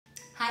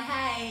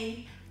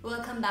Hi!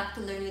 Welcome back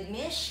to Learn with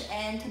Mish,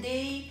 and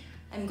today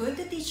I'm going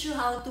to teach you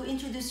how to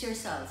introduce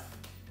yourself.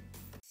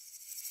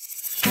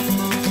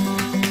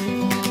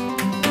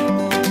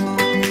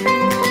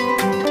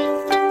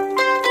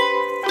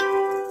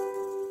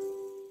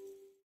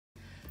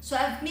 So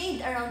I've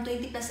made around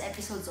 20 plus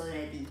episodes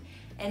already,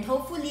 and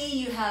hopefully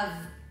you have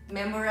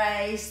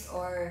memorized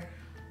or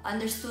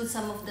understood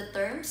some of the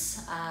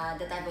terms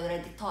that I've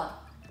already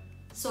taught.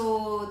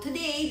 So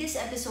today, this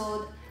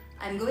episode,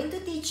 I'm going to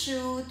teach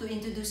you to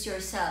introduce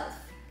yourself,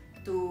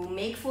 to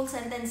make full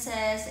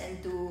sentences, and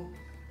to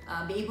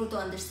be able to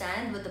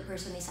understand what the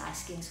person is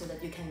asking so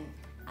that you can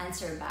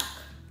answer back.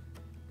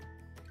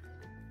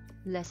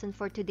 Lesson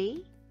for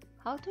today,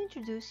 how to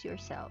introduce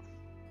yourself.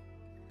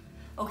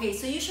 Okay,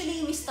 so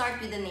usually we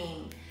start with the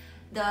name.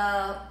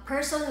 The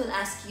person will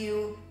ask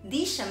you,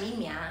 "Di siya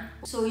mimya?"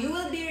 So you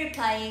will be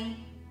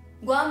replying,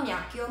 "Gwa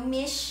mya kyo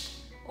Mish,"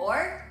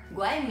 or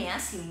 "Gwa mya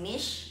si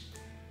Mish."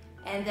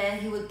 And then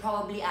he would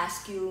probably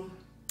ask you,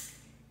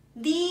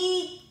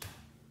 "Di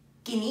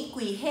kini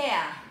kui he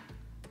ah?"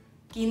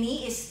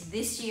 Kini is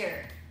this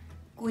year.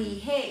 Kui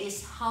he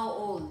is how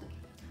old.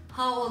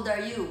 How old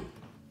are you?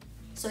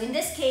 So in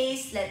this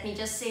case, let me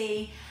just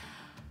say,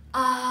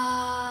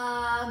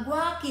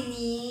 gwa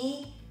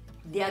kini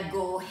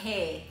diago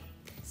he.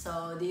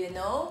 So do you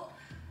know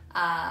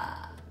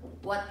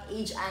what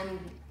age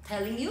I'm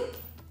telling you?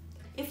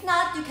 If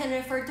not, you can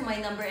refer to my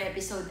number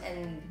episode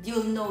and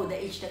you'll know the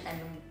age that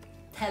I'm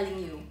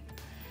telling you.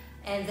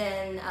 And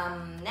then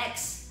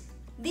next,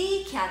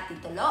 di kya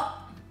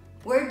titolo.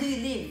 Where do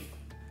you live?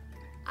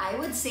 I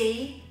would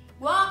say,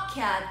 wa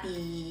kya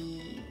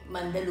ti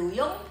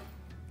Mandaluyong.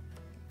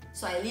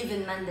 So I live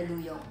in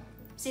Mandaluyong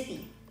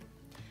City.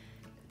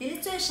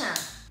 Dilitsue siya.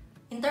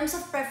 In terms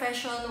of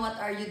profession,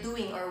 what are you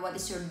doing or what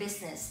is your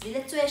business?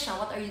 Dilitsue siya,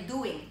 what are you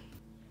doing?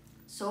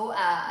 So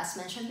as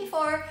mentioned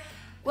before,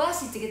 wa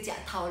si tigitya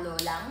taulo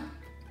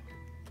lang.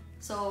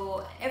 So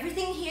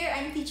everything here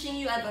I'm teaching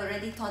you, I've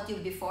already taught you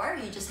before.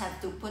 You just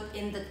have to put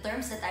in the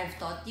terms that I've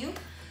taught you.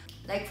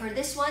 Like for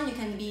this one, you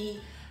can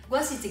be gwa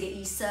si tige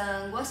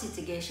isang, gwa si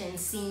tige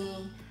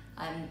shensi.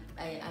 I'm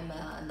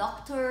a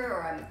doctor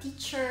or I'm a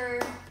teacher.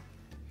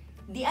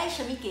 Di ay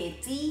siya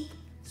miketi.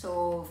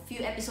 So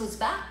few episodes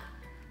back,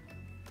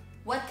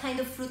 what kind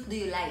of fruit do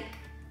you like?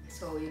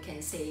 So you can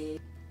say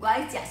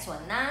gwa ay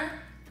jiaswan na.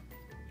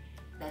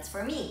 That's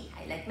for me.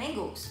 I like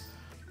mangoes.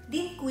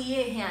 Din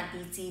kuye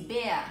hiati ti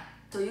bea.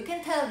 So you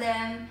can tell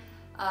them,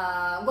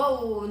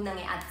 "Gwa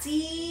nangi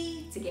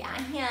ati, sige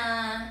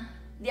ahya,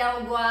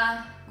 diaw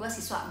gwa si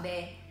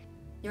swakbe."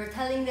 You're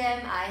telling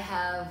them, "I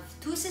have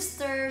two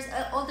sisters,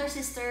 older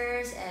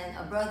sisters, and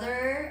a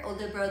brother,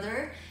 older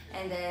brother,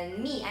 and then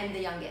me, I'm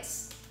the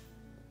youngest."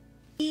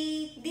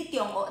 Di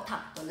tiong-o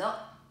tak tolo.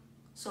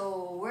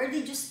 So where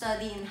did you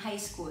study in high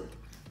school?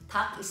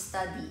 Tak is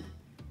study.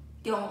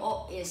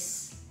 Tiong-o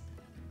is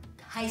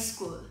high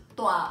school.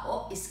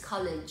 Tua-o is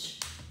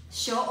college.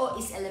 Sho-o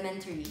is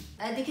elementary.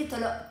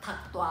 Dikitolo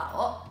tak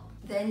tua-o.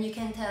 Then you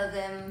can tell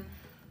them,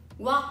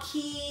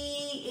 "Waki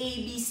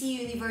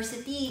ABC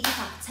University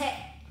tak te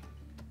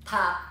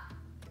tak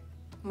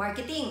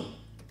marketing."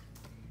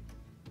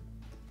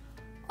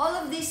 All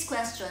of these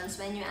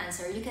questions, when you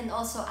answer, you can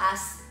also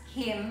ask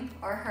him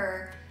or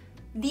her,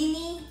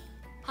 "Dini,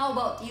 how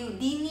about you?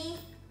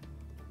 Dini?"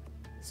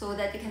 So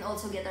that you can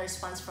also get a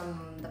response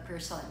from the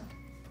person.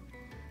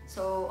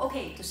 So,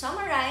 okay, to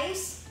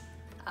summarize,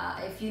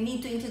 if you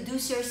need to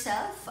introduce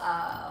yourself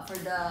for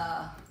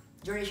the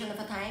duration of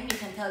a time, you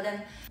can tell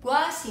them,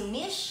 "Gwa si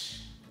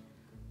Mish,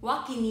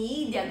 wa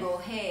kini diago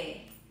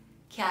he,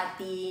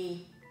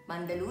 kyati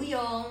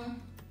Mandaluyong,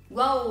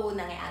 gwa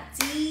nange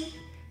ati,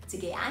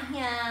 sige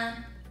ahya,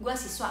 gwa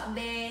si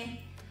swakbe,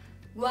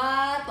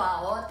 gwa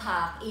tuao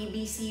tak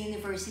ABC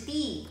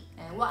University,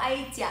 and wa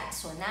ay tia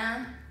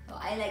sona." So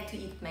I like to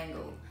eat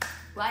mango.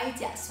 Wa ay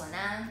tia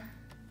sona.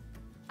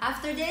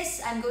 After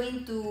this, I'm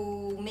going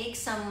to make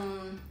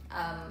some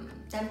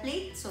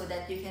template so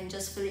that you can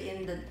just fill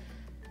in the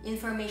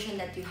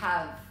information that you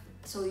have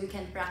so you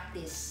can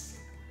practice.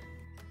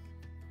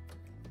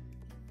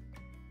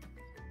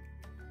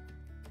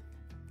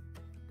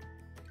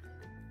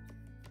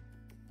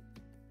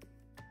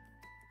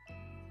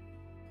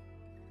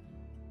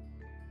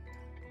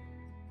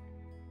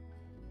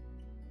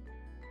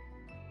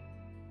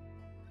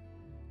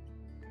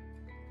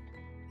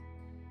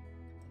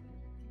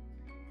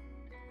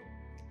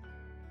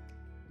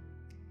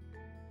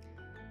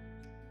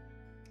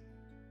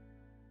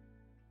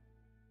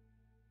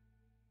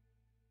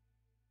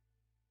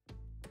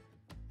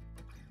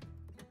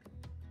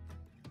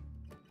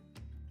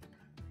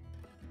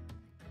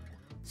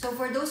 So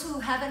for those who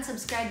haven't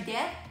subscribed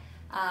yet,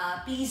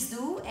 please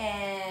do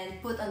and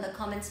put on the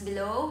comments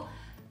below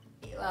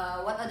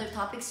what other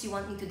topics you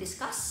want me to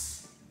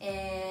discuss.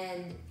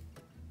 And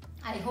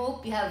I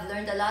hope you have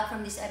learned a lot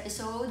from this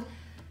episode,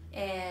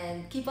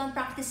 and keep on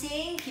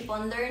practicing, keep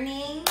on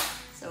learning.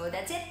 So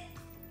that's it.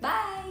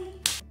 Bye!